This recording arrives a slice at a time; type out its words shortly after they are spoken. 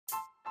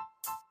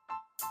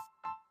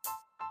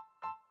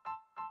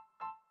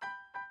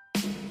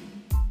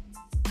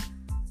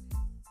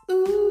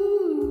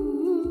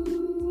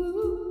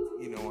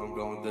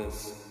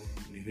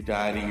who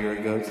died a year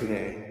ago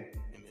today,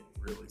 and it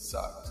really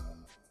sucked.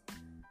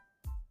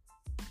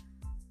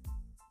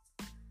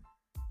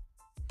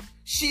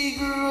 She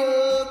grew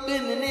up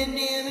in an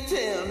Indiana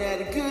town,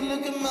 had a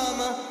good-looking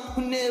mama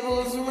who never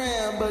was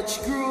around, but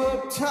she grew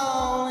up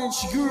tall and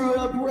she grew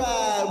up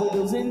right with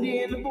those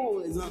Indiana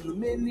boys on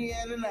the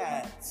Indiana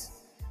nights.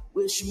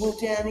 Well, she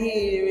moved down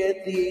here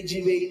at the age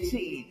of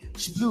 18.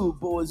 She blew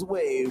boys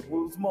away, it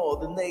was more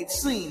than they'd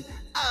seen.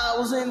 I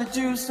was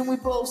introduced and we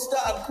both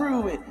started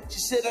grooving. She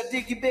said, I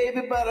dig you,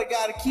 baby, but I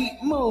gotta keep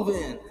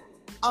moving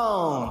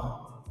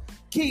on.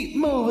 Keep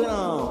moving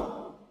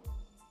on.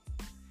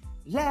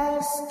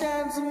 Last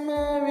dance of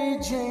Mary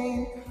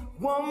Jane,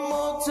 one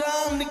more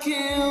time to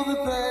kill the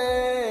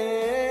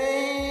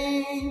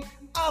thing.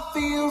 I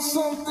feel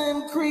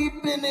something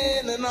creeping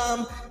in and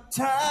I'm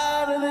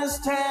tired of this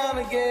town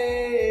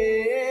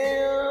again.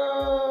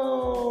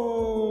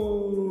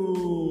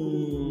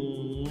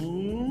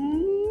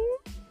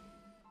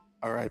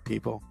 All right,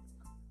 people.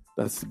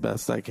 That's the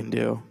best I can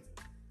do.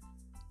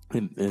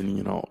 And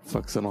you know,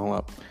 fucks it all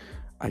up.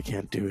 I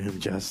can't do him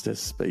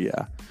justice, but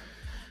yeah.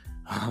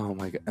 Oh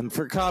my God. And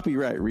for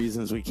copyright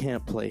reasons, we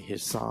can't play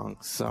his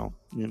songs. So,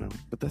 you know,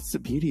 but that's the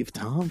beauty of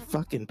Tom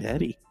fucking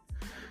Petty.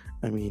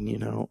 I mean, you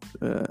know,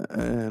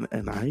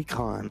 an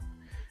icon.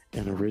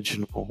 An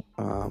original.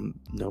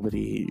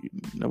 Nobody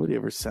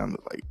ever sounded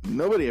like,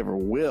 nobody ever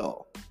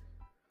will.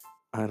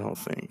 I don't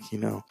think, you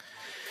know,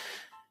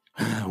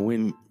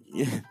 when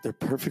they're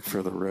perfect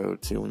for the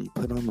road too. When you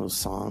put on those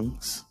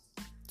songs,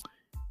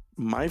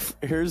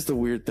 here's the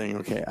weird thing.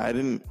 Okay. I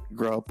didn't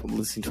grow up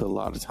listening to a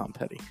lot of Tom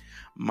Petty.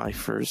 My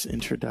first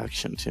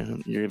introduction to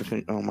him, you're going to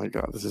think, oh my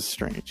God, this is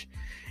strange,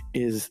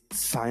 is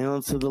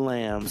Silence of the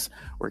Lambs,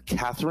 where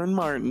Catherine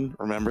Martin,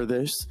 remember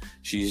this?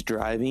 She's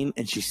driving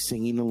and she's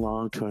singing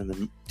along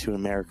to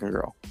American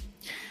Girl.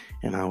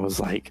 And I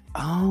was like,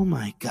 oh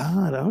my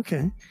God,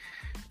 okay.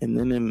 And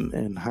then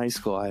in high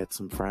school, I had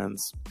some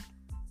friends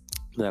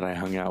that I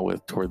hung out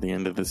with toward the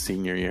end of the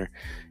senior year,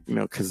 you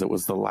know, because it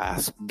was the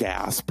last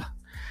gasp.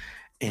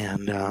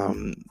 And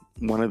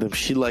one of them,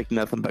 she liked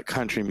nothing but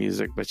country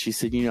music, but she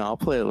said, you know, I'll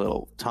play a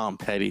little Tom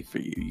Petty for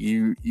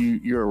you.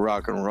 You're a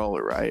rock and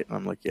roller, right? And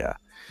I'm like, yeah.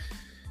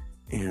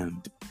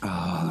 And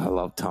I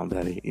love Tom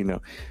Petty. You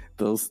know,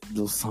 those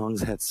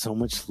songs had so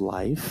much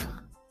life,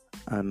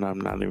 and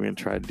I'm not even going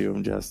to try to do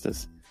them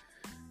justice.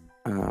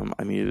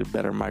 I needed a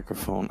better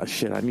microphone. I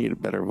need a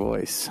better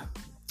voice.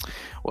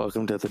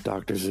 Welcome to the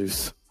Dr.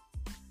 Zeus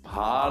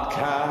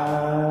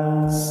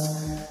podcast.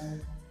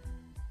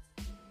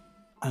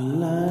 I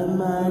light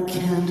my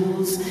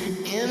candles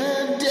in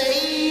a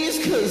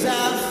daze, 'cause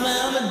I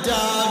found a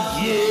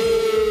dog, yeah.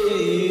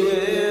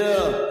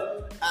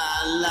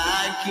 I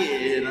like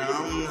it.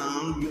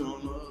 I'm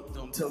gonna.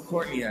 Don't tell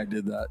Courtney I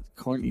did that.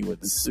 Courtney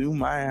would sue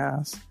my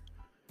ass.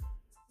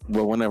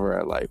 Well, whenever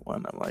I like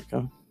one, I'm like,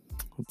 oh,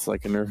 it's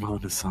like a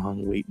Nirvana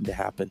song waiting to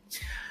happen.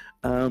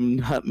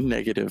 Not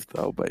negative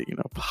though, but you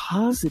know,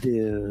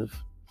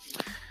 positive.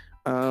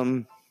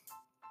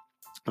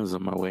 I was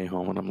on my way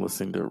home and I'm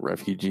listening to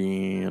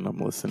Refugee and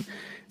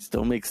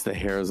still makes the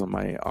hairs on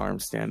my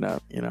arms stand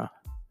up, you know.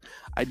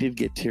 I did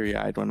get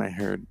teary-eyed when I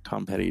heard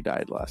Tom Petty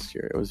died last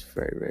year. It was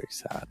very, very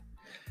sad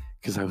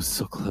because I was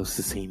so close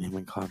to seeing him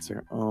in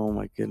concert. Oh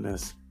my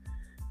goodness.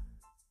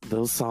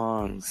 Those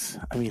songs,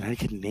 I mean, I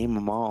could name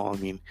them all. I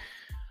mean,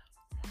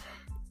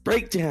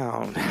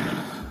 Breakdown.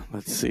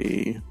 Let's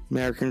see.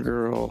 American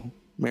Girl.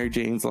 Mary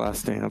Jane's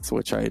Last Dance,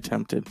 which I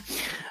attempted.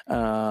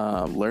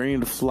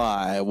 Learning to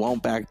Fly,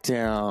 Won't Back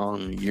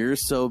Down, You're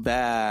So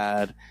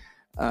Bad,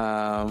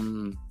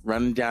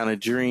 Running Down a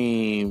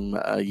Dream,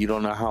 You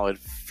Don't Know How It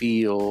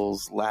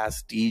Feels,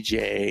 Last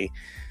DJ,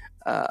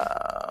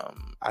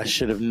 I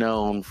Should Have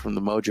Known from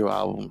the Mojo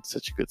album,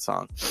 such a good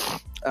song.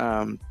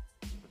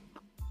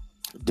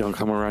 Don't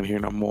Come Around Here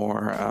No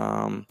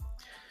More,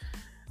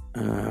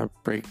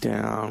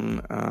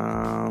 Breakdown,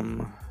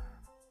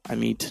 I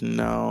Need to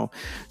Know,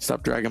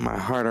 Stop Dragging My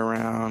Heart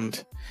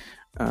Around.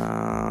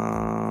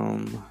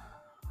 I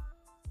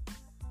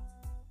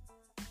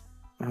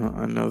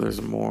know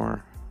there's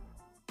more.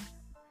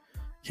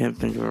 Can't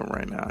think of it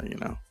right now, you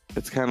know.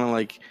 It's kind of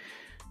like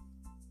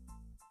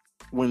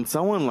when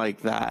someone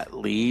like that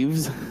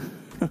leaves,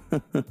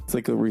 it's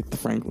like Aretha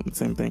Franklin,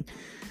 same thing.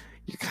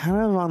 You're kind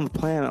of on the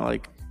planet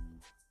like,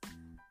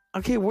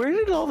 okay, where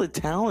did all the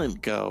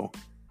talent go?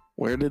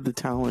 Where did the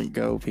talent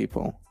go,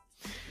 people?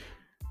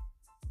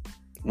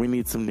 We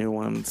need some new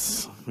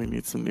ones. We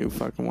need some new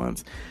fucking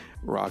ones.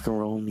 Rock and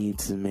roll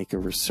needs to make a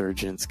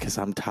resurgence because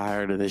I'm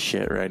tired of this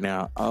shit right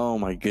now. Oh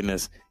my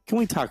goodness. Can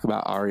we talk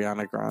about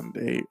Ariana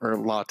Grande or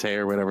Latte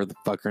or whatever the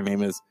fuck her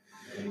name is?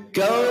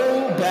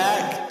 Go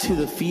back to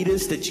the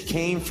fetus that you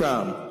came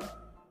from.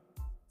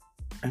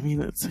 I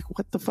mean, it's like,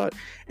 what the fuck?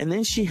 And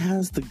then she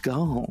has the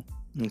gall,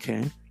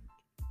 okay?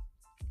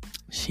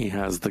 She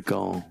has the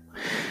gall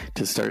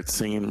to start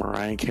singing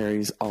Mariah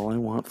Carey's All I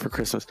Want for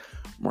Christmas.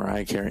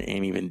 Mariah Carey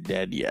ain't even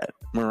dead yet.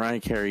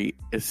 Mariah Carey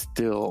is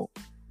still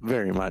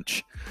very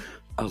much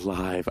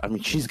alive. I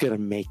mean, she's gonna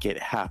make it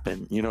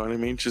happen. You know what I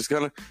mean? She's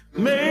gonna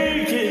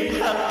make it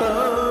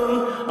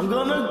happen. I'm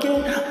gonna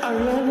get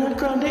Ariana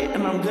Grande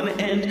and I'm gonna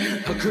end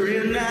her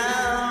career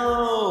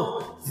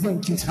now.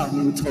 Thank you,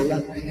 Tommy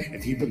Mottola.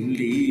 If you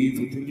believe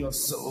within your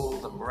soul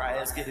that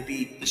Mariah's gonna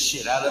beat the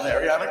shit out of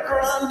Ariana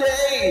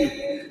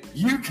Grande,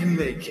 you can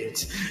make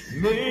it.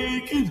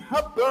 Make it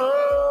happen.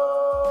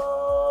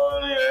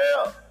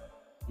 Yeah.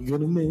 You're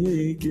gonna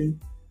make it.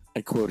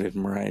 I quoted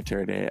Mariah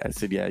today. I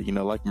said, yeah, you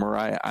know, like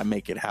Mariah, I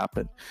make it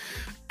happen.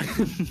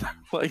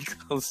 Like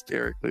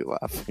hysterically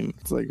laughing.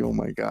 It's like, oh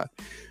my God.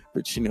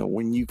 But you know,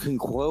 when you can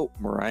quote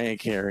Mariah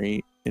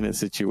Carey in a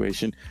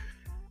situation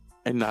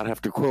and not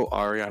have to quote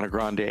Ariana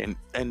Grande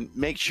and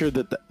make sure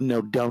that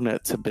no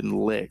donuts have been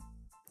licked.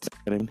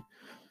 Oh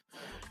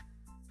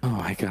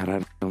my God,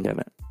 I don't get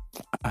it.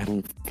 I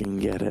don't fucking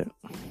get it.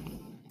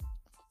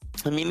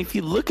 I mean, if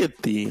you look at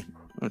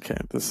okay,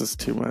 this is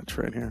too much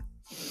right here.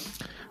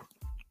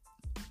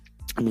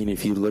 I mean,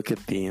 if you look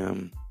at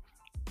the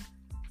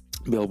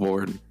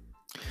Billboard,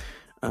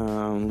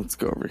 let's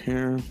go over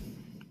here.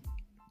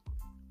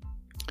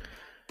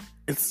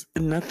 It's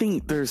nothing.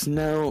 There's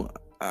no.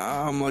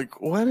 I'm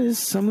like, what is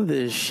some of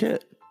this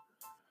shit?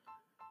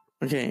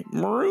 Okay,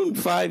 Maroon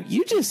 5,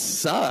 you just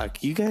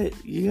suck. You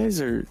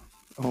guys are.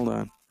 Hold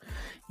on.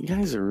 You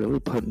guys are really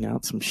putting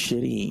out some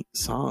shitty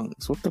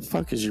songs. What the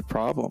fuck is your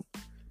problem?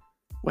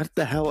 What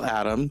the hell,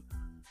 Adam?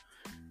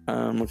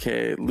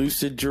 Okay,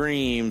 Lucid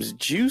Dreams,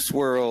 Juice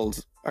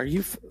WRLD. Are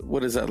you?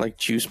 What is that, like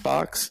Juice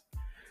Box?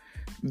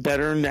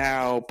 Better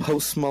Now,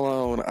 Post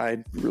Malone.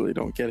 I really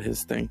don't get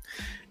his thing.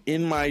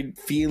 In My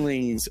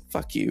Feelings,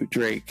 fuck you,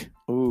 Drake.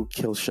 Ooh,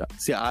 Kill Shot.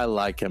 See, I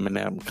like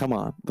Eminem. Come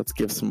on, let's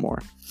give some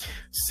more.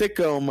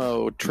 Sicko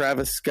Mode,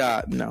 Travis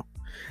Scott. No,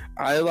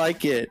 I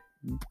like it.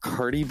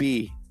 Cardi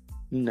B.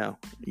 No,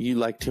 you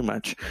like too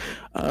much.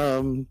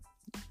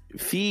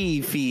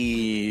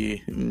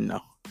 Fifi. No.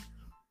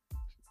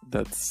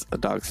 That's a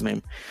dog's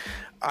name.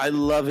 I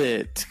Love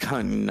It.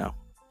 No.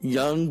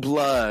 Young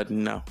Blood.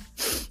 No.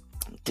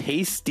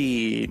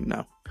 Tasty.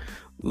 No.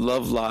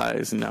 Love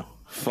Lies. No.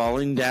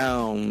 Falling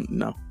Down.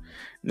 No.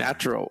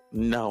 Natural.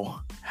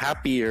 No.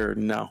 Happier.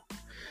 No.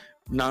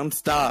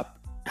 Nonstop.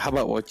 How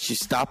about What You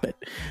Stop It?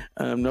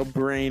 No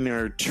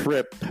Brainer.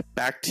 Trip.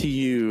 Back to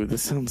You.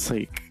 This sounds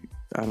like,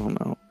 I don't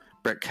know,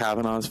 Brett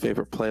Kavanaugh's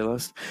favorite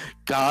playlist.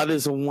 God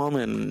Is a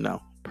Woman. No.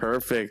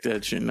 Perfect,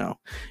 as you know.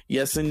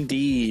 Yes,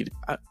 indeed.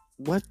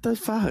 What the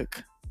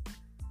fuck?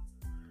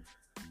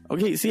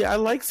 Okay, see, I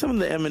like some of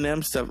the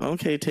Eminem stuff.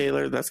 Okay,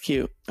 Taylor, that's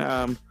cute.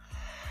 No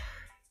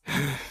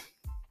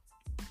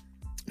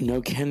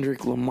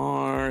Kendrick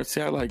Lamar.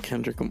 See, I like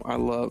Kendrick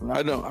Lamar.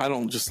 I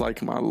don't just like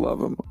him. I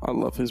love him. I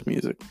love his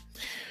music.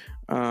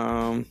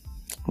 What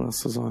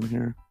else is on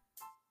here?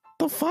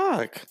 The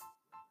fuck?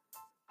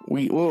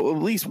 Well,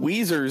 at least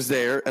Weezer's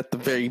there at the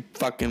very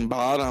fucking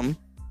bottom.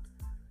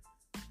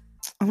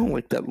 I don't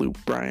like that Luke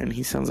Bryan.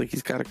 He sounds like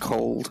he's got a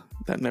cold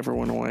that never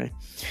went away.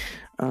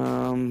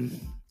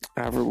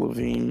 Avril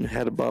Lavigne,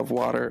 Head Above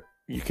Water.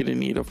 You're gonna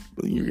need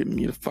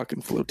a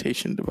fucking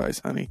flotation device,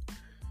 honey.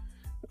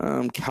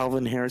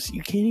 Calvin Harris.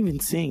 You can't even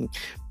sing.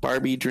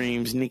 Barbie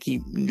Dreams. Nicki.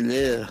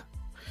 Bleh.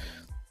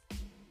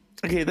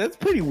 Okay, that's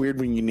pretty weird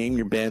when you name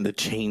your band the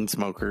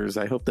Chainsmokers.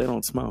 I hope they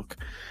don't smoke.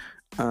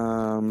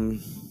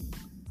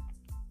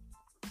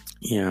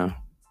 Yeah.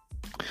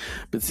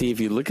 But see, if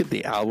you look at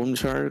the album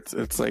charts,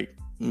 it's like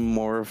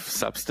more of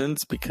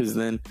substance, because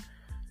then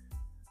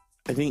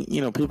I think,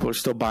 you know, people are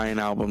still buying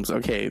albums.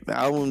 Okay, the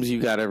albums,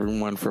 you got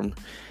everyone from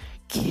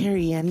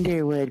Carrie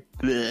Underwood.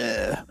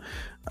 Bleh.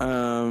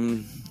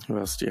 Who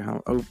else do you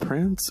have? Oh,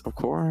 Prince, of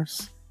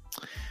course.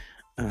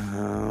 Who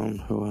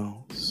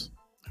else?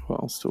 Who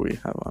else do we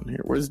have on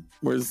here? Where's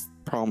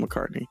Paul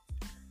McCartney?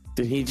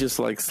 Did he just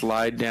like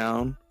slide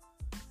down?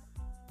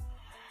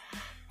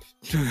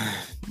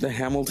 The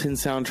Hamilton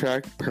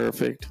soundtrack,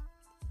 perfect.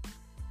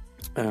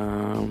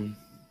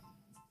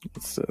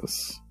 What's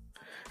this?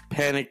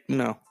 Panic,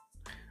 no.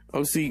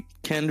 OC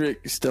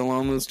Kendrick still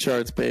on those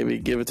charts, baby.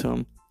 Give it to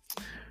him.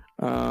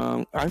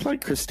 I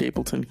like Chris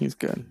Stapleton. He's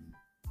good.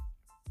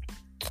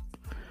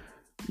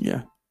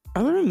 Yeah.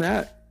 Other than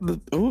that,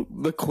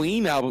 the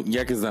Queen album.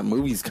 Yeah, because that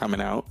movie's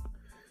coming out.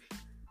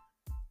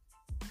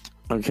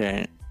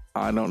 Okay.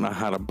 I don't know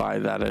how to buy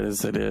that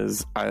as it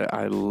is.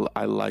 I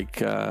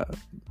like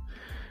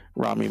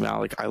Rami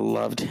Malek. I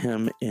loved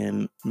him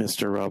in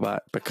Mr.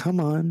 Robot. But come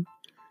on.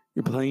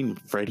 You're playing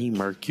Freddie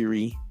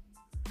Mercury.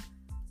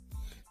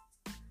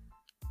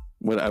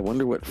 I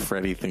wonder what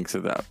Freddie thinks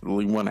of that.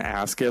 We want to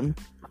ask him.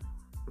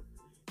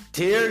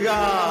 Dear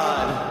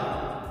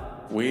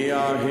God, we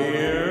are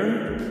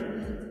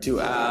here to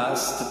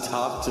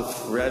talk to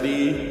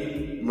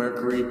Freddie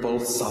Mercury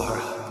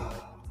Bulsara.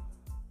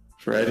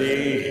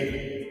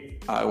 Freddie,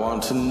 I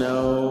want to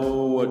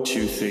know what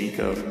you think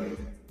of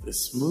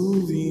this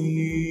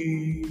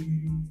movie.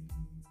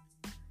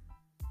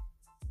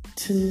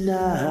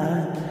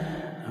 Tonight,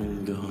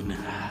 I'm gonna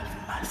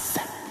have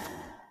myself.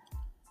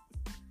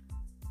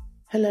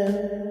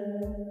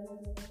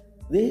 Hello,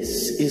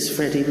 this is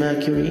Freddie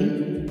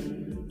Mercury.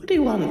 do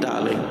you want,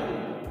 darling?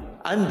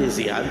 I'm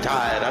busy, I'm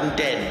tired, I'm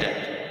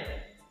dead.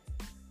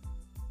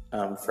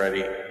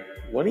 Freddie,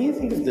 what do you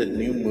think of the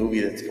new movie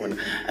that's going on?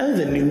 Oh,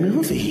 the new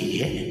movie,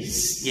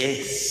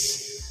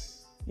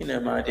 yes. You know,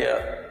 my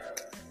dear,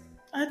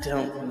 I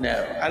don't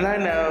know. And I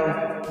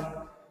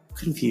know,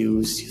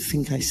 confused, you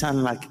think I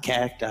sound like a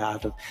character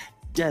out of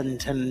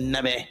Downton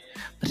Abbey,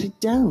 but I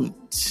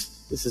don't.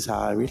 This is how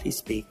I really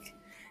speak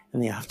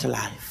in the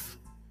afterlife.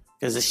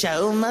 Because the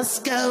show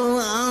must go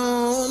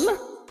on.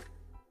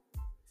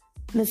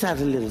 Let's add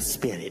a little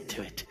spirit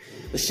to it.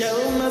 The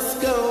show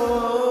must go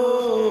on.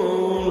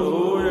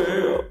 Oh,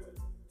 yeah.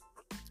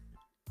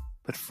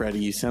 But Freddie,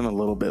 you sound a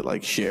little bit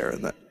like Cher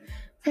in that.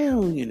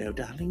 Well, you know,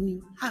 darling,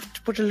 you have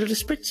to put a little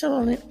spritzer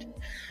on it.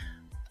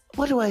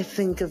 What do I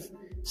think of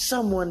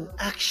someone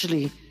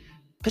actually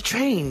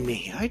betraying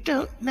me? I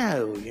don't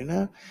know, you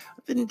know.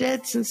 I've been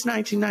dead since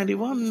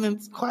 1991, and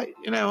it's quite,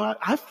 you know,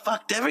 I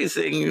fucked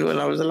everything when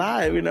I was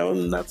alive, you know,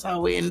 and that's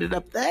how we ended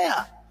up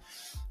there.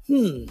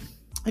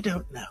 I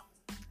don't know.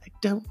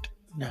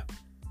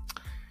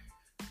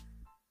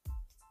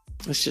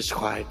 It's just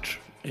quite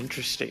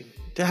interesting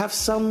to have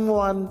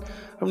someone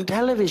from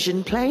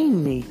television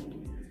playing me.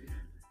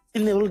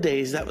 In the old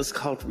days, that was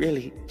called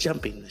really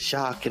jumping the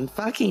shark and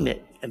fucking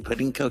it and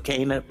putting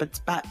cocaine up its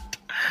butt.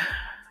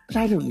 But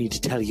I don't need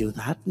to tell you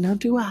that, now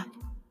do I?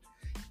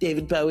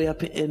 David Bowie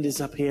is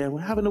up here.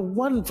 We're having a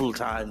wonderful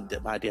time,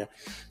 my dear.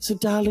 So,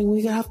 darling,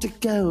 we have to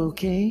go,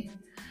 okay?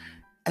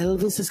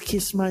 Elvis has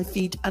kissed my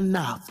feet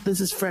enough.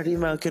 This is Freddie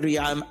Mercury.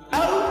 I'm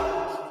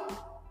out.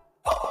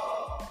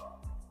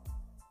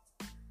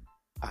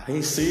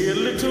 I see a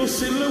little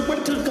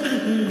silhouette,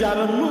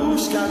 gotta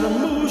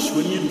moosh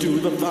when you do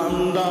the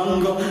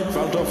fandango.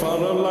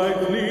 Fanta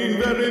lightning,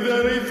 very,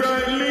 very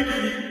frightly.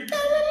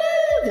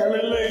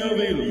 Galileo,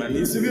 the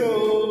Manisio.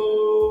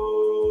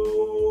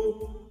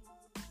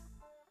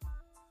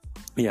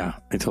 Yeah,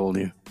 I told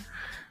you.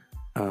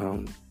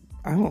 I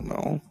don't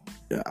know.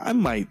 I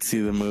might see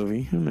the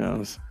movie. Who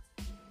knows?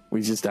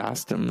 We just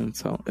asked him, and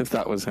so if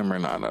that was him or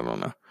not, I don't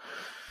know.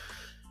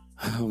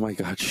 Oh my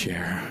God,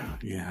 Cher.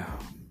 Yeah.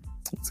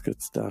 That's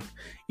good stuff.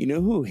 You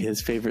know who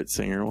his favorite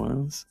singer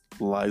was?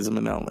 Liza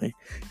Minnelli.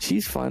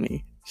 She's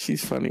funny.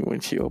 She's funny when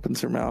she opens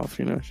her mouth,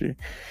 you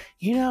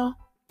know.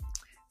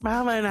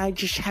 Mama and I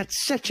just had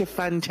such a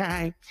fun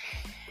time.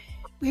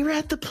 We were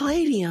at the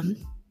Palladium,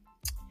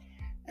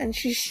 and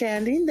she's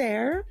standing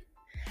there,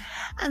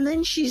 and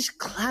then she's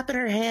clapping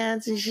her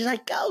hands, and she's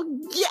like, "Go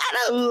get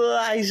him,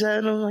 Liza!"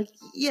 And I'm like,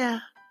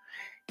 "Yeah."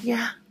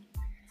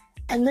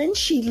 And then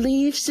she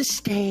leaves the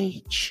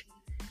stage.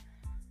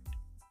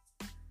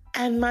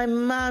 And my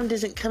mom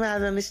doesn't come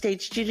out on the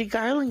stage. Judy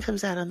Garland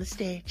comes out on the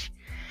stage.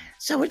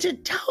 So it's a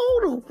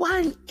total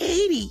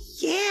 180.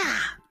 Yeah.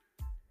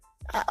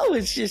 Oh,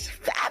 it's just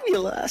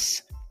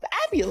fabulous.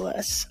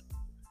 Fabulous.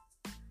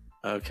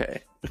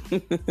 Okay.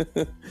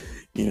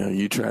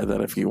 You try that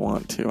if you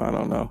want to. I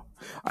don't know.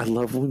 I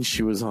love when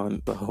she was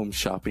on the Home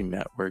Shopping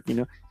Network,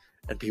 and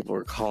people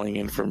were calling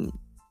in from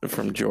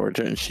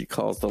Georgia, and she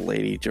calls the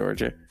lady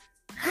Georgia.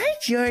 Hi,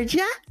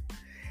 Georgia.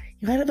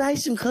 You want to buy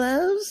some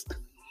clothes?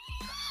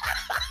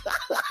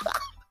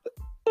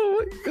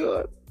 Oh my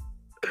God,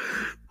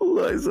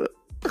 Liza.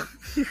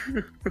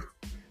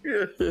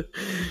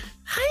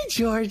 Hi,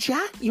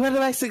 Georgia. You want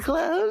to buy some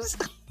clothes?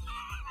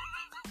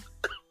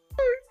 Oh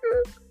my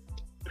God.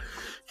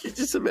 Can you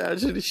just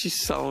imagine if she's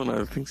selling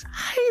other things?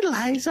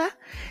 Hi, Liza.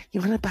 You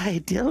want to buy a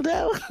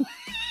dildo?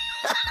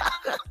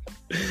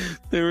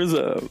 There was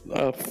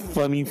a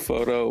funny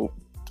photo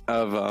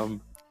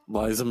of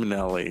Liza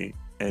Minnelli,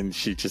 and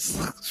she just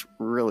looks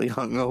really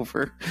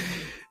hungover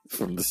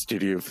from the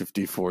Studio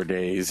 54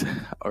 days,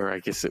 or I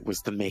guess it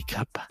was the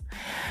makeup.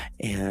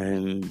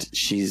 And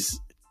she's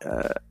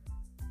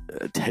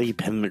Teddy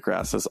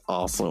Pendergrass is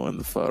also in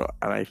the photo,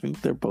 and I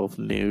think they're both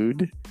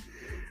nude.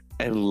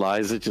 And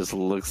Liza just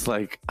looks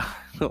like, I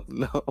don't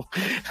know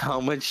how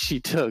much she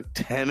took,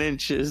 10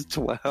 inches,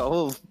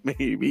 12,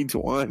 maybe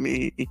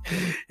 20.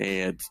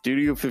 And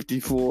Studio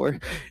 54,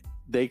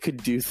 they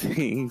could do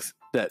things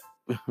that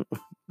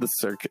the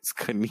circus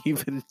couldn't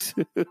even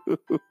do.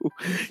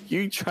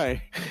 You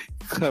try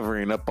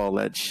covering up all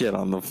that shit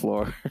on the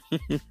floor.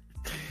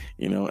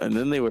 And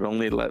then they would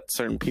only let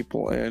certain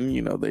people in.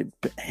 They'd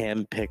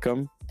hand pick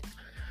them.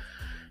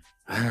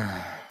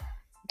 I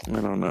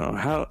don't know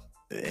how.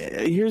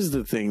 Here's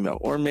the thing, though,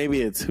 or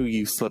maybe it's who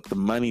you slip the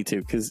money to,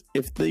 because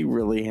if they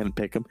really hand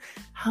pick him,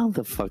 how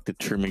the fuck did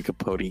Truman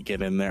Capote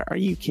get in there? Are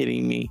you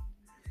kidding me?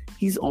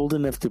 He's old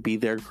enough to be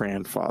their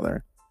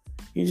grandfather.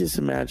 You just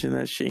imagine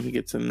that shit. He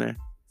gets in there.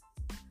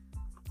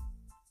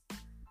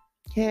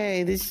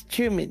 Hey, this is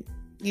Truman.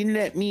 You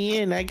let me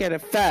in. I got a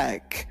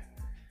fuck.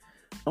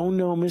 Oh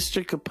no,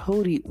 Mr.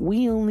 Capote.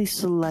 We only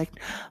select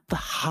the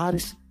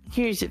hottest.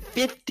 Here's a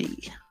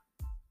 50.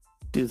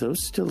 Do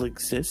those still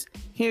exist?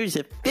 Here's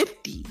a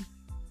 50.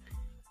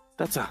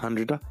 That's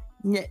 $100.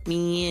 Let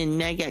me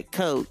in. I got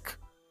Coke.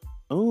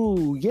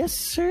 Oh, yes,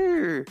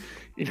 sir.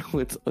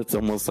 It's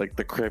almost like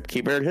the Crypt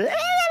Keeper.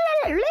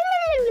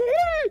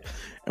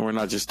 And And we're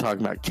not just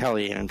talking about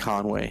Kellyanne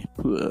Conway.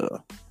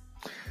 Ugh.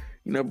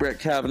 You know, Brett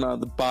Kavanaugh,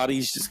 the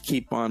bodies just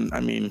keep on,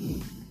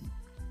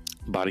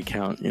 body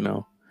count, you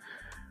know.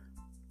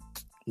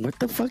 What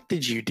the fuck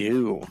did you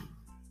do?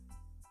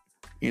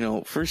 You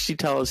know, first you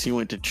tell us you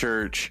went to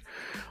church.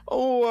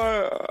 Oh,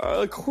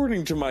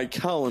 according to my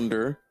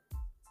calendar.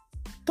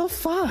 The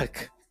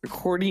fuck?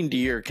 According to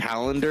your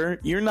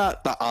calendar? You're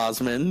not the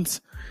Osmonds.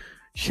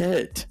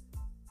 Shit.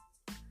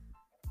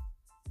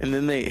 And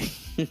then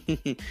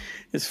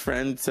his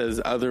friend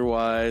says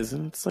otherwise.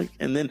 And it's like,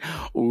 and then,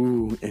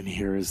 ooh, and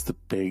here is the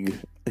big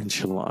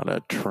enchilada,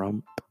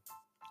 Trump.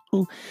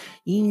 Oh,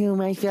 you know,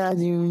 my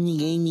father only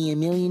gave me $1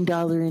 million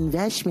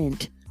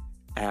investment.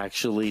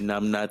 Actually,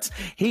 numbnuts,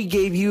 he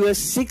gave you a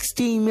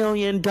 $60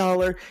 million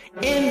investment,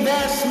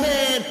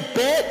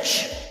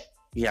 bitch.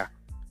 Yeah,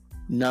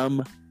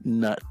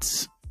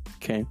 numbnuts.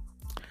 Okay.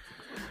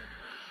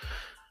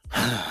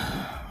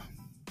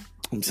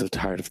 I'm so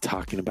tired of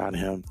talking about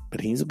him,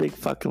 but he's a big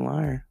fucking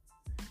liar.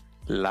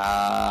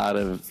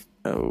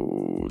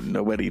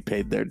 Nobody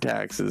paid their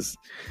taxes.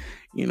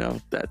 You know,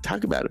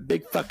 talk about a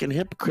big fucking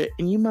hypocrite,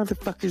 and you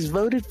motherfuckers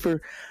voted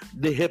for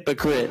the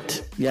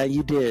hypocrite. Yeah,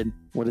 you did.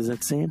 What does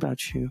that say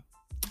about you?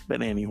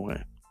 But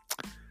anyway,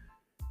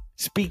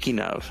 speaking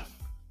of,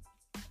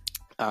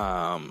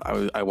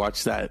 I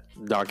watched that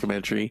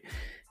documentary,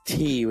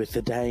 Tea with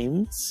the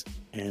Dames,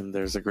 and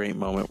there's a great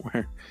moment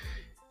where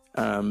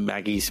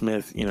Maggie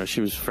Smith, you know,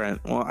 she was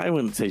I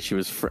wouldn't say she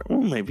was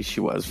maybe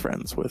she was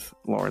friends with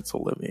Laurence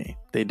Olivier.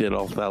 They did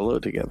Othello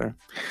together.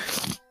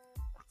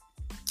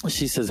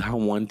 She says how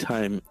one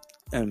time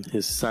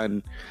his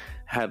son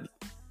had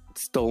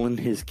stolen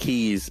his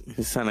keys.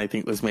 His son, I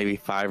think, was maybe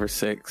 5 or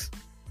 6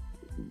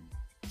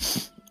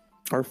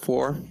 or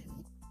 4.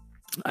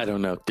 I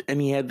don't know. And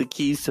he had the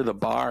keys to the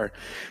bar,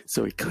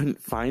 so he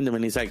couldn't find them.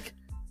 And he's like,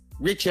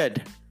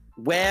 Richard,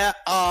 where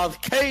are the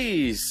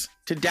keys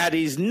to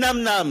Daddy's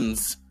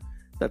num-nums?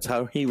 That's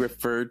how he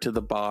referred to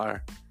the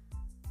bar.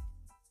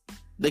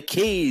 The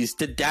keys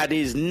to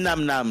Daddy's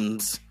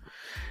num-nums.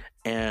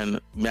 And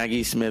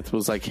Maggie Smith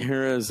was like,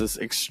 here is this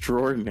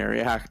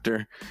extraordinary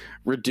actor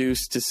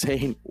reduced to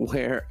saying,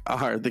 where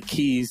are the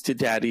keys to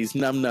Daddy's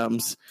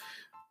num-nums?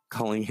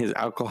 Calling his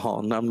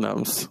alcohol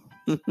num-nums.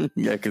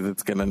 Yeah, because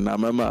it's going to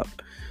numb him up.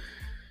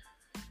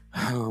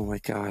 Oh my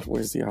God,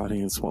 where's the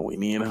audience when we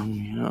need them,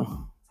 you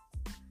know?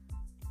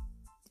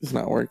 It's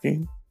not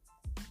working.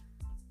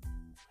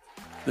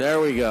 There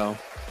we go.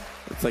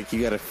 It's like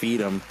you got to feed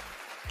them.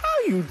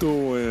 How you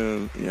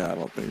doing? Yeah, I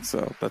don't think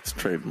so. That's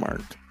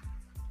trademarked.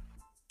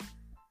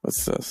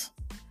 What's this?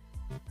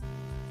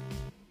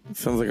 It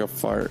sounds like a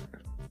fart.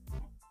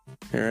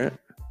 Hear it?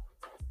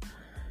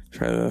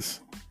 Try this.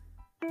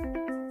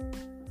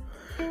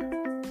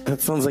 That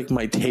sounds like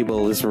my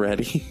table is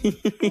ready.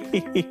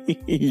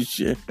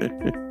 Shit.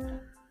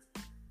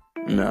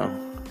 No.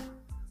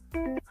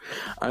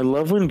 I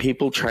love when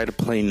people try to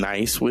play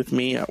nice with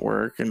me at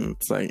work, and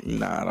it's like,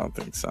 nah, I don't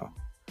think so.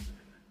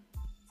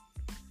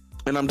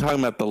 And I'm talking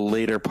about the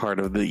later part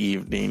of the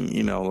evening,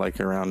 you know, like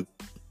around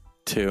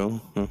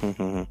 2.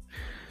 Yeah,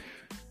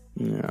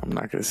 I'm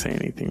not going to say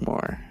anything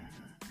more.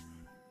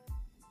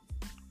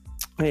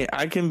 Hey,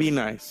 I can be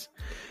nice.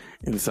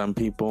 And some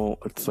people,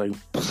 it's like...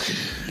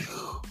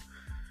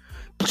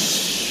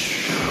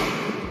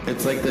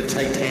 It's like the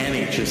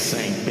Titanic just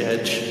sank,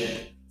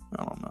 bitch.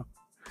 I don't know.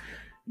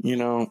 You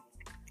know,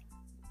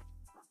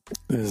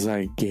 as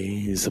I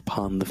gaze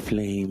upon the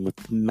flame with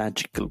the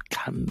magical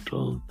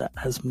candle that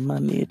has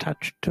money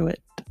attached to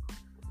it,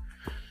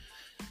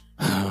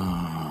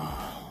 I'm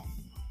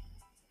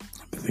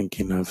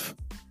thinking of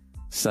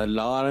Sir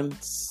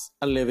Laurence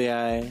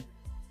Olivier.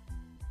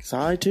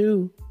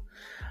 Because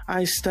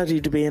I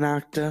studied to be an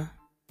actor.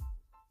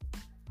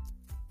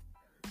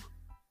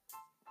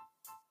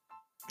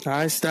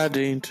 I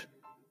studied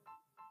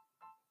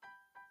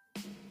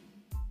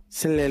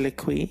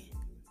soliloquy.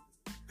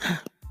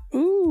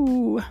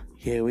 Ooh,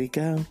 here we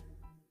go.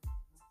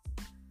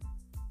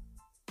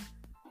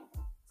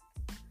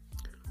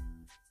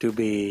 To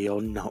be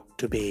or not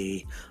to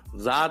be,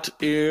 that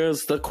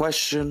is the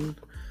question.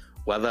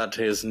 Whether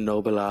 'tis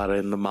nobler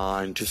in the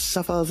mind to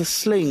suffer the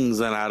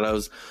slings and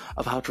arrows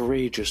of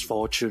outrageous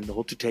fortune,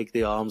 or to take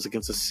the arms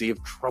against a sea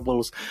of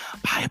troubles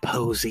by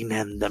opposing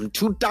in them,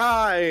 to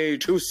die,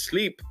 to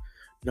sleep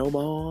no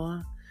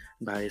more,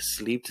 and by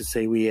sleep to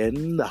say we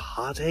end the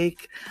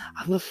heartache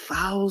and the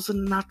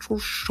 1,000 natural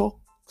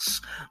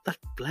shocks that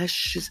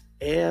flesh is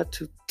heir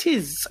to.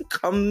 'Tis a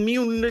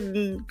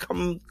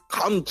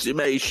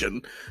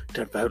consummation to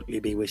devoutly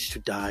be wished to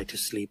die, to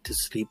sleep,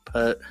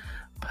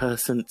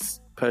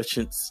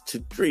 perchance to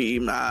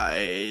dream.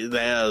 Aye,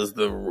 there's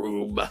the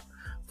room.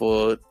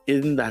 For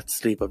in that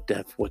sleep of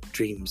death, what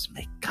dreams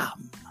may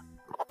come.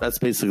 That's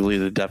basically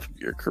the death of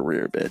your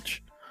career,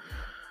 bitch.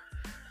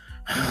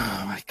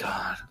 Oh my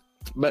God.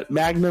 But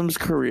Magnum's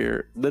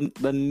career,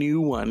 the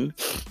new one,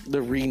 the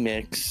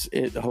remix,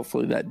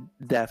 hopefully that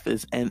death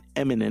is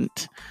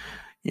imminent.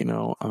 You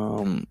know,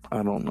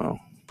 I don't know.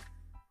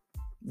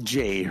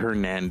 Jay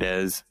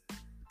Hernandez.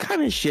 What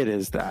kind of shit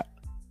is that?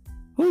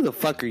 Who the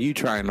fuck are you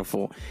trying to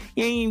fool?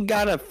 You ain't even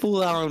got a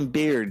full-on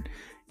beard.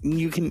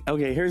 You can,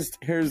 okay, here's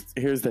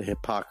the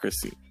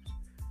hypocrisy.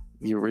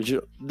 The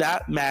original,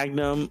 that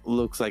Magnum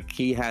looks like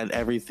he had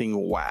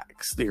everything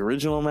waxed. The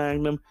original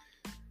Magnum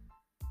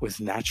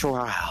was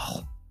natural.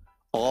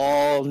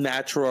 All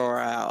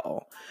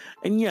natural.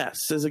 And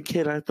yes, as a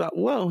kid, I thought,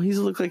 whoa, he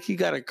looked like he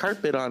got a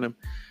carpet on him.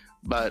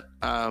 But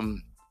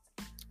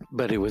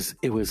it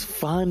was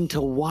fun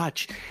to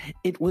watch.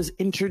 It was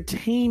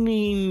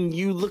entertaining.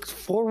 You looked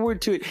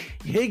forward to it.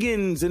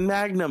 Higgins and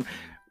Magnum,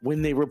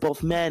 when they were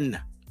both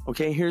men.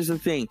 Okay, here's the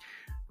thing.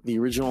 The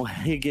original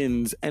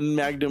Higgins and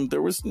Magnum,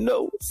 there was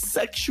no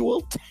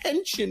sexual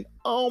tension.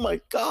 Oh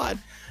my God.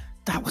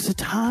 That was a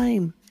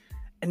time.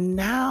 And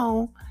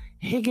now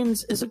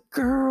Higgins is a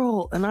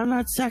girl. And I'm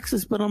not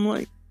sexist, but I'm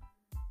like,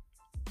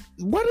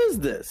 what is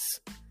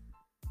this?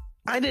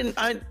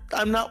 I'm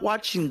not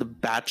watching The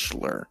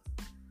Bachelor.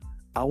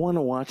 I want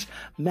to watch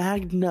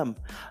Magnum,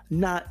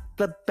 not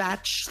The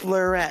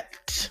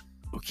Bachelorette.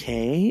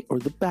 Okay? Or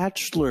The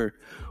Bachelor.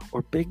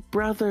 Or Big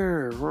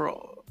Brother.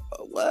 Or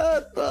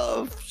what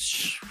the...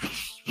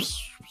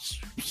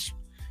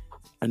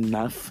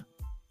 Enough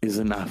is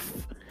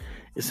enough.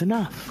 Is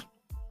enough.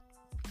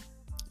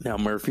 Now,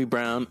 Murphy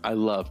Brown, I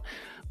love,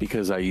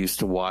 because I used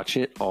to watch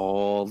it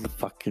all the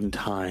fucking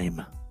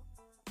time.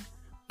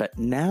 But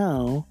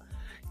now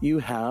you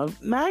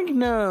have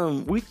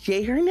Magnum with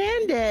Jay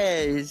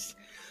Hernandez.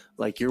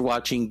 Like you're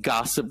watching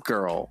Gossip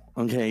Girl.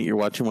 Okay, you're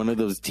watching one of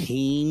those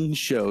teen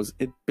shows.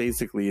 It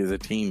basically is a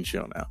teen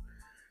show now.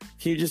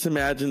 Can you just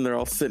imagine they're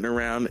all sitting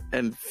around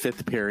in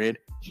fifth period?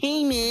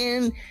 Hey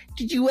man,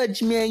 did you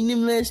watch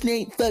Magnum last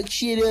night? Fuck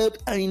shit up.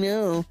 I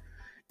know.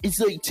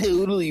 It's like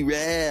totally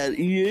rad.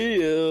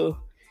 Yeah.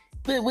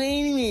 But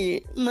wait a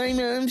minute. My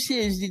mom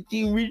says that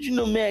the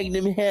original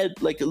Magnum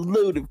had like a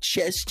load of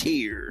chest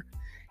hair.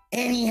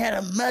 And he had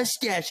a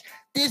mustache.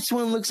 This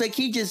one looks like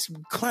he just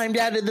climbed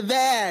out of the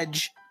vag.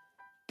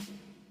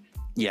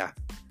 Yeah,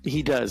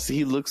 he does.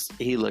 He looks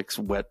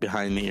wet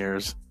behind the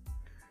ears.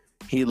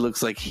 He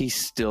looks like he's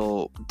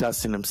still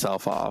dusting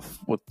himself off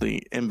with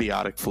the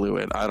embiotic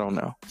fluid. I don't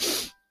know.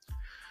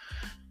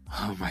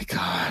 Oh my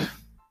God.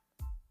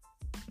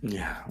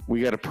 Yeah,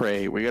 we gotta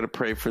pray. We gotta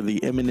pray for the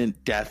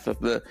imminent death of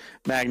the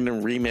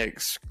Magnum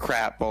remix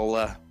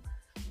crapola.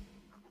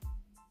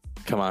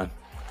 Come on,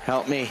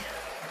 help me,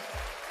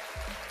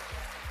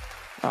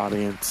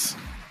 audience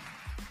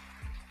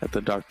at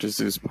the Dr.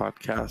 Zeus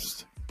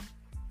podcast.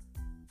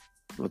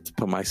 Let's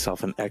put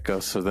myself in echo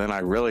so then I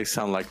really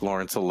sound like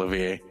Laurence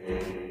Olivier.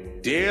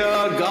 Dear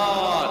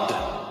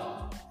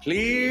God,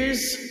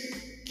 please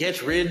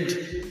get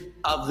rid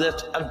of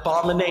that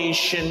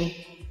abomination,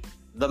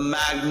 the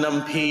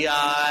Magnum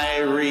PI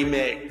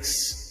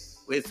remix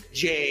with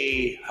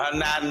Jay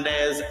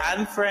Hernandez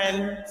and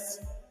friends.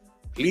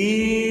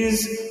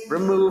 Please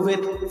remove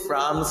it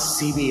from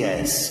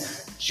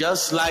CBS,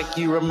 just like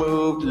you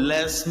removed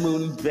Les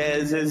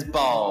Moonvez's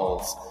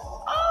balls.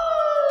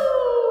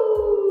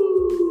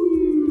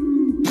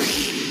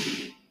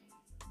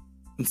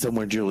 And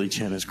somewhere Julie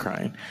Chen is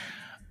crying.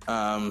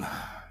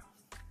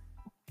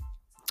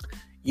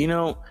 You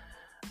know,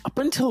 up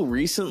until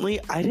recently,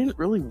 I didn't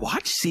really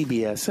watch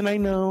CBS. And I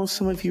know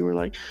some of you were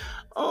like,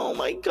 oh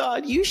my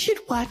God, you should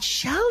watch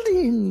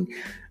Sheldon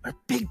or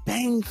Big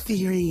Bang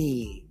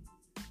Theory.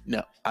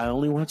 No, I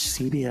only watch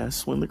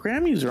CBS when the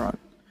Grammys are on.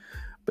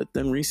 But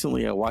then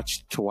recently I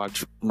watched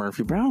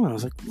Murphy Brown. And I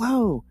was like,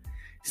 whoa,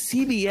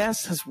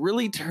 CBS has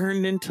really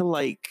turned into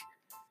like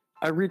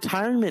a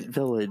retirement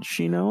village.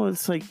 You know,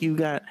 it's like you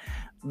got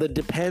the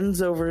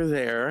Depends over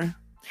there.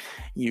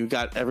 You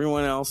got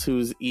everyone else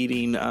who's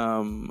eating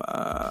some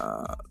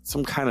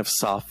kind of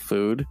soft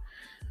food.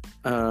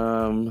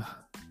 The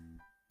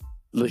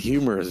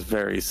humor is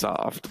very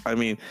soft. I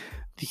mean,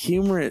 the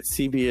humor at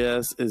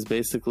CBS is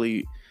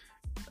basically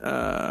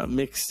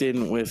mixed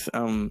in with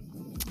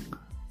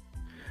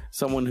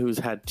someone who's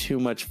had too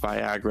much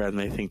Viagra and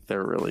they think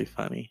they're really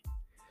funny.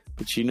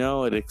 But you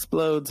know, it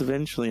explodes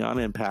eventually on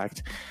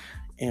impact.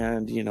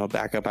 And, you know,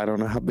 back up, I don't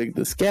know how big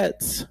this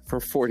gets for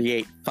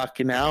 48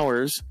 fucking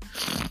hours.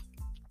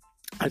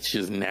 That's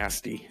just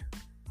nasty.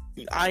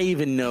 I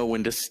even know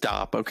when to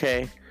stop,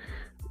 okay?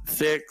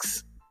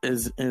 6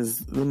 is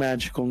the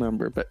magical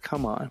number, but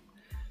come on.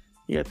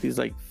 You got these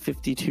like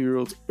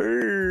 52-year-olds.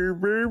 Hey,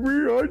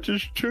 baby, I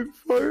just took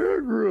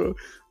Viagra.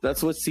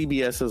 That's what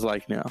CBS is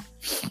like now.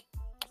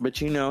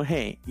 But you know,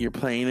 hey, you're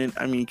playing it.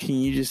 I mean, can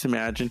you just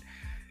imagine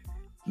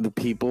the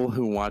people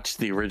who watched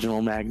the original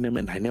Magnum?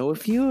 And I know a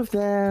few of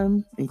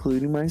them,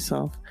 including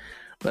myself,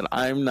 but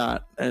I'm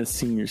not a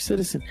senior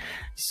citizen.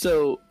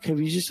 So can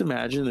you just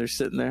imagine they're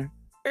sitting there?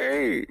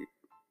 Hey,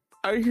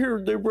 I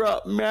hear they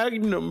brought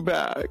Magnum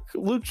back.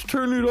 Let's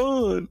turn it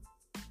on.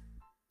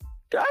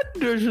 That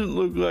doesn't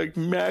look like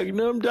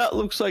Magnum. That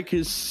looks like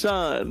his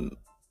son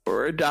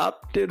or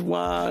adopted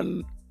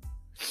one.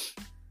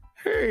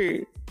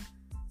 Hey,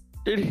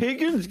 did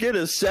Higgins get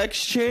a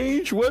sex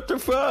change? What the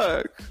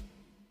fuck?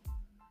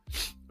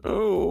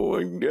 Oh,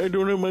 I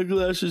don't have my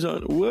glasses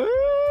on. What?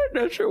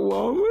 That's a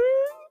woman?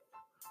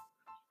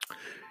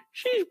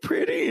 she's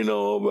pretty, you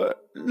know,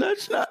 but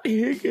that's not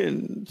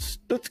Higgins.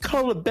 That's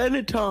called a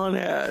Benetton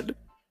ad.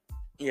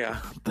 Yeah,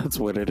 that's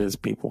what it is,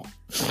 people.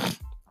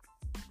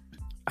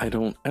 I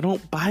don't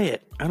buy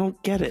it. I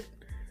don't get it.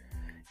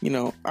 You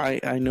know,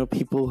 I know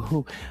people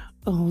who,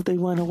 they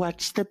want to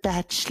watch The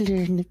Bachelor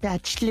and The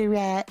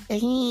Bachelorette.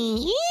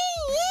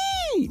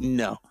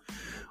 No.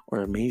 Or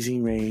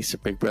Amazing Race or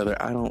Big Brother.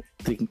 I don't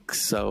think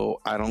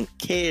so. I don't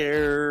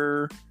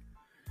care.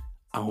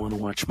 I want to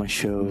watch my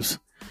shows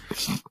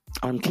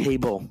on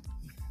cable.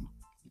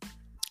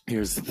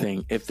 Here's the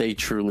thing. If they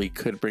truly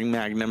could bring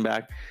Magnum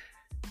back,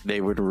 they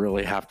would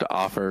really have to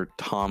offer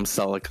Tom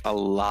Selleck a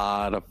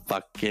lot of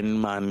fucking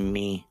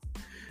money.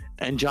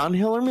 And John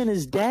Hillerman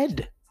is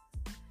dead.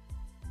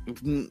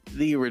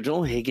 The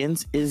original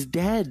Higgins is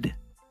dead.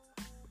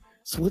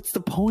 So what's the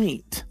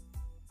point?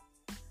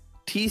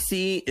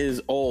 TC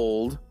is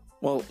old.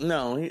 Well,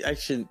 no, I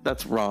shouldn't.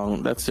 That's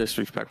wrong. That's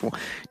disrespectful.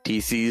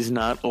 TC is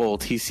not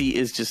old. TC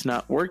is just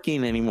not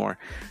working anymore.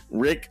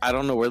 Rick, I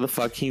don't know where the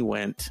fuck he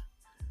went.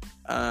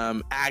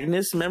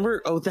 Agnes,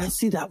 remember?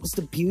 That was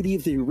the beauty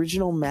of the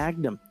original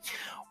Magnum,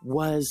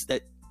 was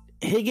that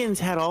Higgins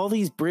had all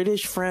these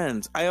British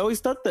friends. I always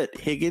thought that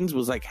Higgins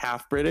was like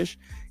half British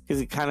because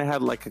he kind of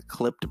had like a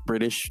clipped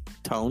British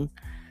tone.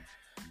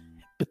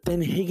 But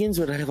then Higgins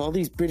would have all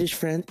these British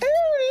friends.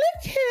 Oh,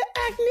 look here,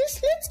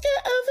 Agnes. Let's go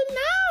over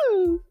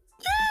now.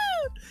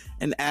 Yeah.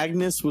 And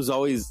Agnes was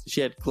always, she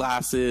had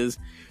glasses.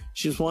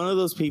 She was one of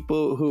those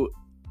people who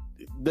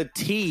the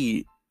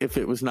tea, if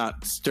it was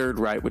not stirred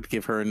right, would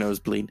give her a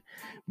nosebleed.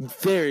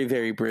 Very,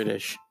 very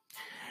British.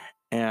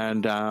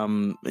 And,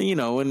 you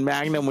know, and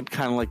Magnum would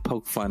kind of like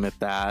poke fun at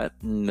that.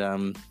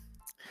 And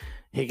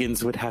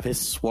Higgins would have his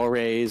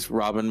soirees,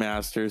 Robin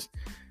Masters.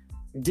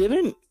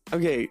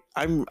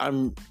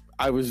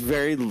 I was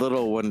very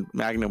little when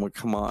Magnum would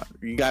come on.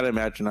 You got to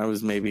imagine I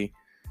was maybe,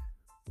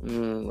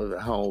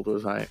 how old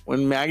was I?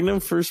 When Magnum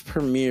first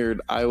premiered,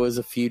 I was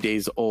a few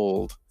days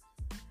old.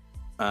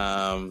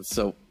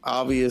 So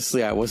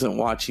obviously I wasn't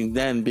watching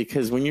then,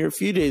 because when you're a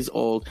few days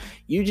old,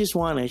 you just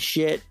want to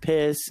shit,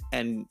 piss,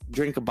 and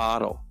drink a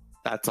bottle.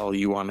 That's all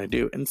you want to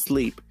do, and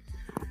sleep.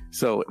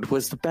 So it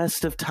was the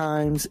best of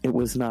times. It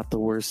was not the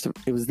worst.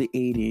 It was the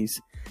 80s.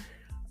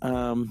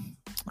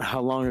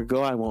 How long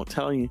ago, I won't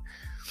tell you.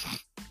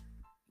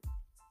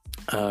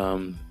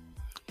 But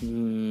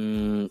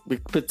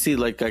see,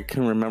 like, I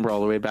can remember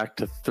all the way back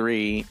to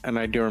 3, and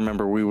I do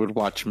remember we would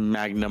watch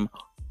Magnum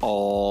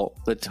all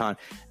the time,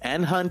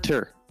 and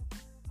Hunter.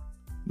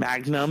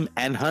 Magnum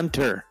and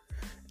Hunter,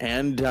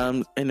 and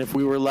if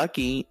we were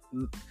lucky,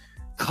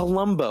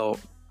 Columbo.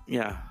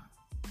 Yeah.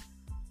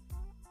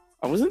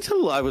 I wasn't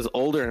until I was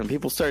older and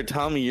people started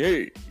telling me,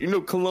 hey, you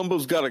know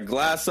Columbo's got a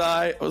glass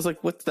eye. I was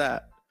like, what's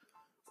that?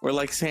 Or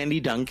like Sandy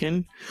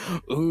Duncan.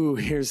 Ooh,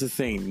 here's the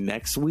thing.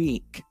 Next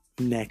week,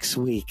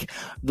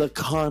 the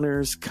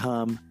Connors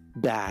come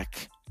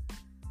back.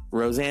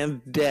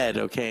 Roseanne's dead,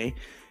 okay?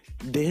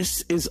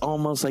 This is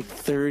almost like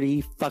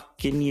 30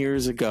 fucking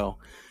years ago.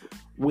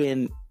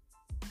 So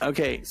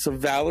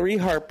Valerie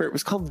Harper, it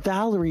was called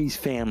Valerie's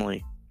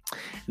Family.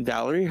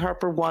 Valerie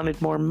Harper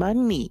wanted more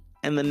money,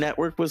 and the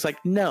network was like,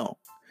 no.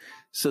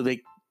 So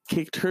they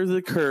kicked her to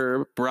the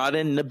curb, brought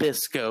in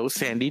Nabisco,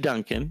 Sandy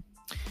Duncan,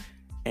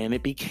 and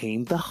it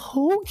became the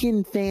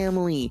Hogan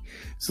Family.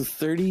 So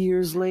 30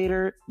 years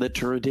later, the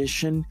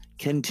tradition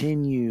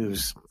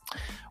continues.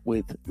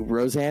 With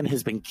Roseanne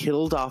has been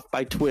killed off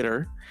by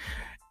Twitter,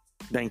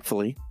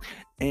 thankfully,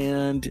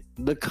 and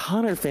the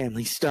Connor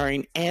Family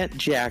starring Aunt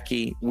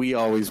Jackie. We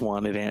always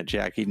wanted Aunt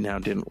Jackie now,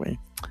 didn't we?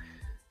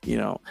 You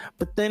know,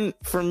 but then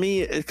for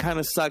me, it kind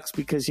of sucks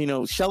because, you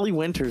know, Shelley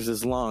Winters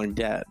is long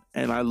dead,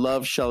 and I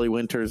love Shelley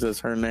Winters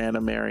as her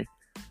Nana Mary.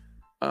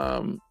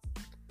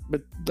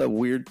 But the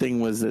weird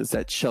thing is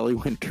that Shelley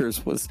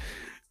Winters was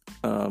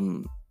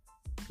only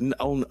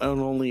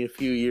a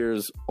few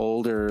years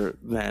older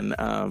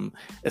than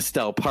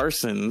Estelle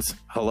Parsons.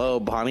 Hello,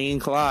 Bonnie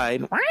and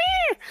Clyde,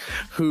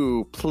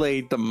 who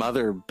played the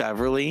mother,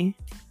 Beverly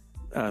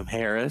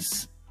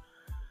Harris.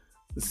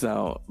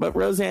 So, but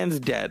Roseanne's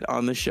dead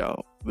on the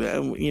show.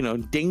 You know,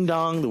 ding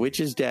dong, the witch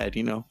is dead.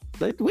 You know,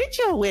 the witch,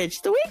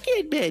 the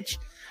wicked bitch.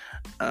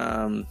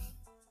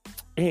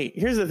 Hey,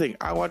 here's the thing.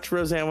 I watched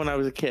Roseanne when I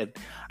was a kid.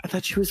 I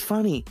thought she was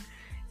funny.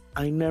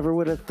 I never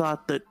would have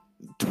thought that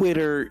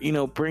Twitter, you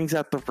know, brings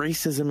out the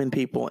racism in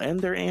people, and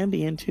they're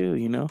Andean too,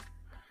 you know.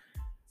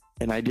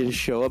 And I did a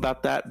show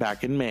about that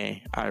back in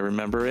May. I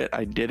remember it.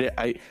 I did it.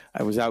 I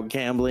was out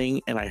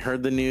gambling and I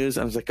heard the news.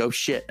 I was like, oh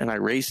shit. And I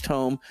raced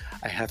home.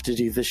 I have to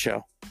do the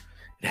show.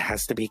 It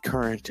has to be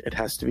current. It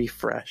has to be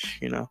fresh,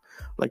 you know,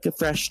 like a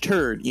fresh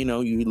turd. You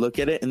know, you look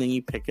at it and then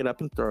you pick it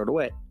up and throw it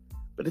away.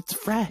 But it's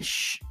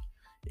fresh.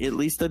 At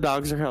least the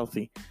dogs are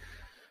healthy.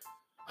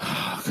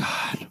 Oh,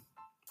 God.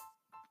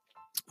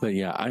 But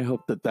yeah, I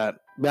hope that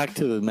back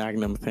to the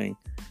Magnum thing.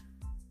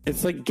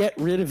 It's like, get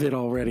rid of it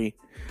already.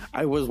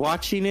 I was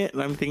watching it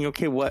and I'm thinking,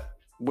 okay,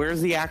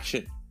 where's the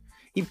action?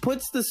 He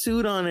puts the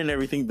suit on and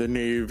everything, the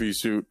Navy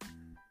suit.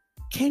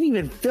 Can't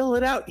even fill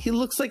it out. He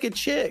looks like a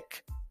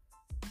chick.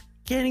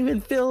 Can't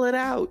even fill it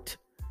out.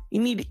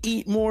 You need to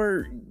eat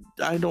more,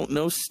 I don't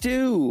know,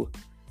 stew.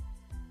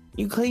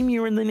 You claim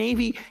you were in the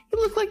Navy. You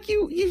look like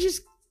you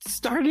just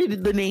started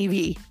in the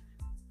Navy.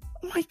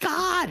 Oh my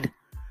God.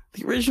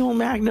 The original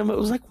Magnum, it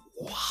was like,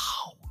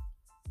 wow.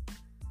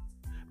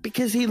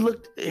 Because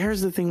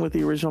here's the thing with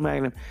the original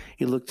Magnum.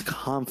 He looked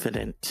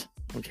confident,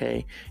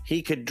 okay?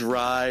 He could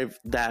drive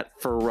that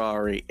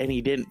Ferrari, and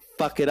he didn't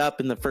fuck it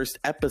up in the first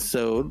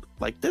episode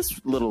like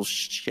this little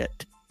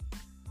shit.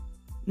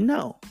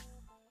 No.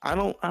 I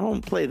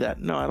don't play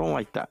that. No, I don't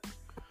like that.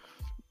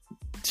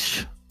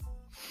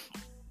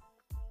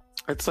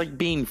 It's like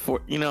being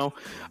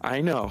I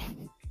know.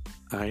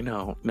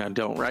 Now,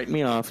 don't write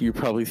me off. You're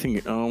probably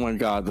thinking, oh my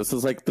God, this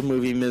is like the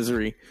movie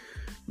Misery.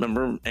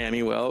 Remember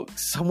Annie Well?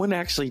 Someone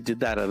actually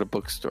did that at a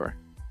bookstore.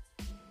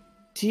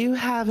 Do you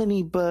have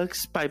any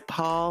books by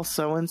Paul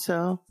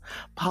so-and-so?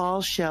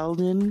 Paul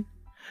Sheldon?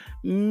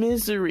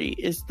 Misery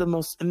is the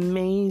most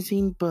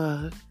amazing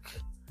book.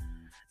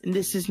 And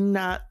this is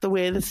not the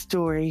way the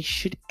story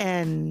should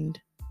end.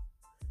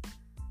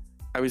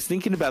 I was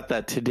thinking about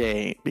that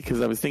today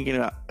because I was thinking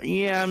about,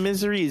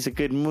 Misery is a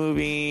good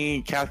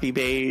movie. Kathy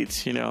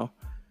Bates,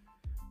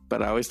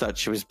 But I always thought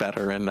she was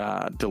better in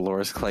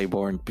Dolores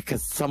Claiborne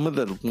because some of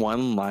the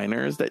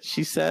one-liners that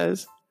she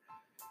says,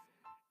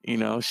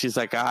 she's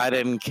like, I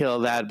didn't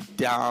kill that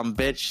damn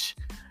bitch,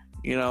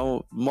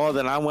 more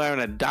than I'm wearing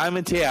a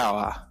diamond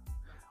tiara.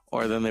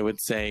 Or then they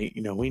would say,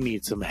 we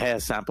need some hair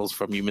samples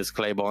from you, Miss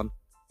Claiborne.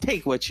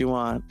 Take what you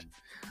want.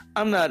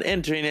 I'm not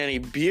entering any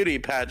beauty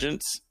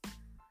pageants.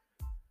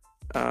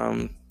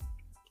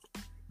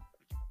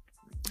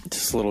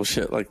 Just little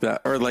shit like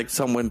that. Or like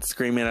someone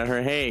screaming at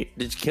her, hey,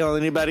 did you kill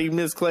anybody,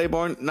 Miss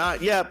Claiborne?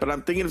 Not yet, but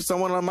I'm thinking of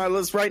someone on my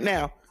list right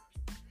now.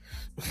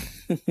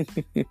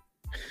 I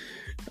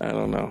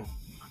don't know.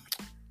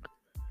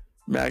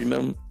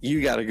 Magnum,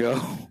 you gotta go.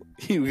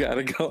 You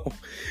gotta go.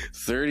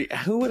 30.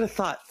 Who would have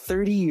thought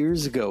 30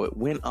 years ago it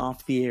went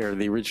off the air,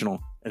 the original,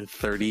 and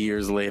 30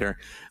 years later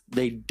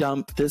they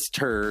dumped this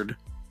turd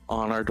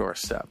on our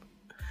doorstep.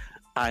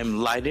 I'm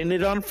lighting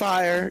it on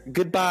fire.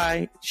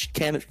 Goodbye.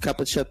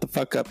 Couple shut the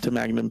fuck up to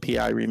Magnum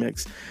PI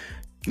remix.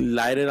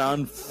 Light it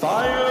on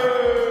fire.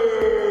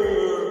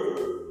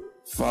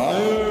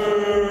 Fire.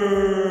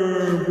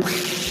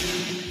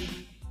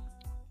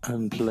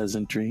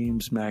 Unpleasant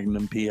Dreams,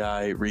 Magnum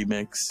PI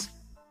remix.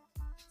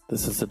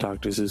 This is the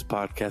Dr. Zeus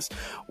podcast.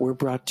 We're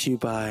brought to you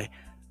by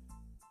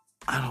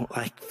I Don't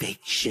Like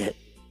Fake Shit.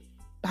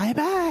 Bye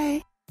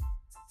bye.